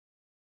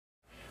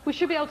We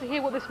should be able to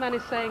hear what this man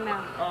is saying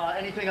now.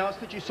 Anything else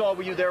that you saw?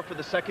 Were you there for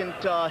the second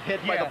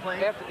hit by the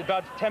plane?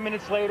 About 10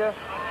 minutes later,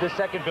 the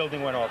second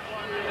building went off.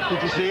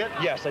 Did you see it?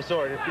 Yes, I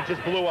saw it. It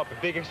just blew up.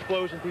 A big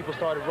explosion. People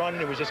started running.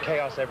 It was just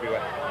chaos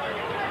everywhere.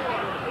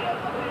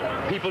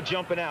 People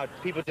jumping out.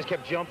 People just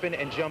kept jumping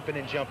and jumping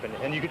and jumping.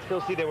 And you could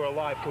still see they were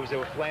alive because they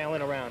were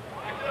flailing around.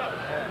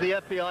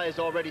 The FBI has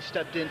already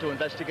stepped in to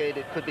investigate.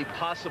 It could be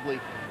possibly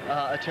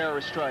a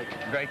terrorist strike.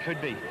 Right, could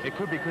be. It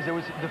could be, because it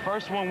was the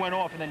first one went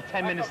off, and then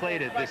 10 minutes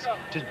later, this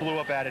just blew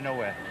up out of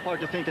nowhere.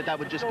 Hard to think that that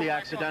would just be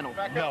accidental.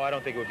 No, I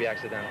don't think it would be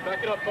accidental.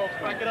 Back it up, folks.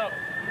 Back it up.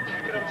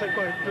 Back it up. Take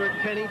one.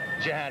 Kenny?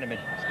 Johannemann.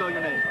 Spell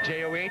your name.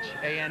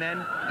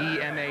 Johannemann.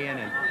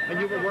 And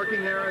you were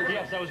working there?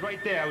 Yes, I was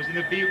right there. I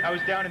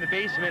was down in the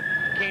basement,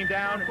 came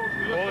down,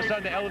 all of a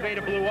sudden the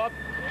elevator blew up,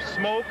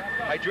 smoke.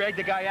 I dragged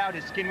the guy out,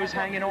 his skin was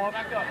hanging off,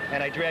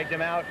 and I dragged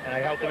him out, and I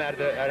helped him out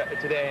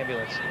to the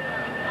ambulance.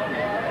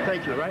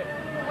 Thank you. All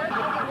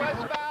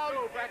right?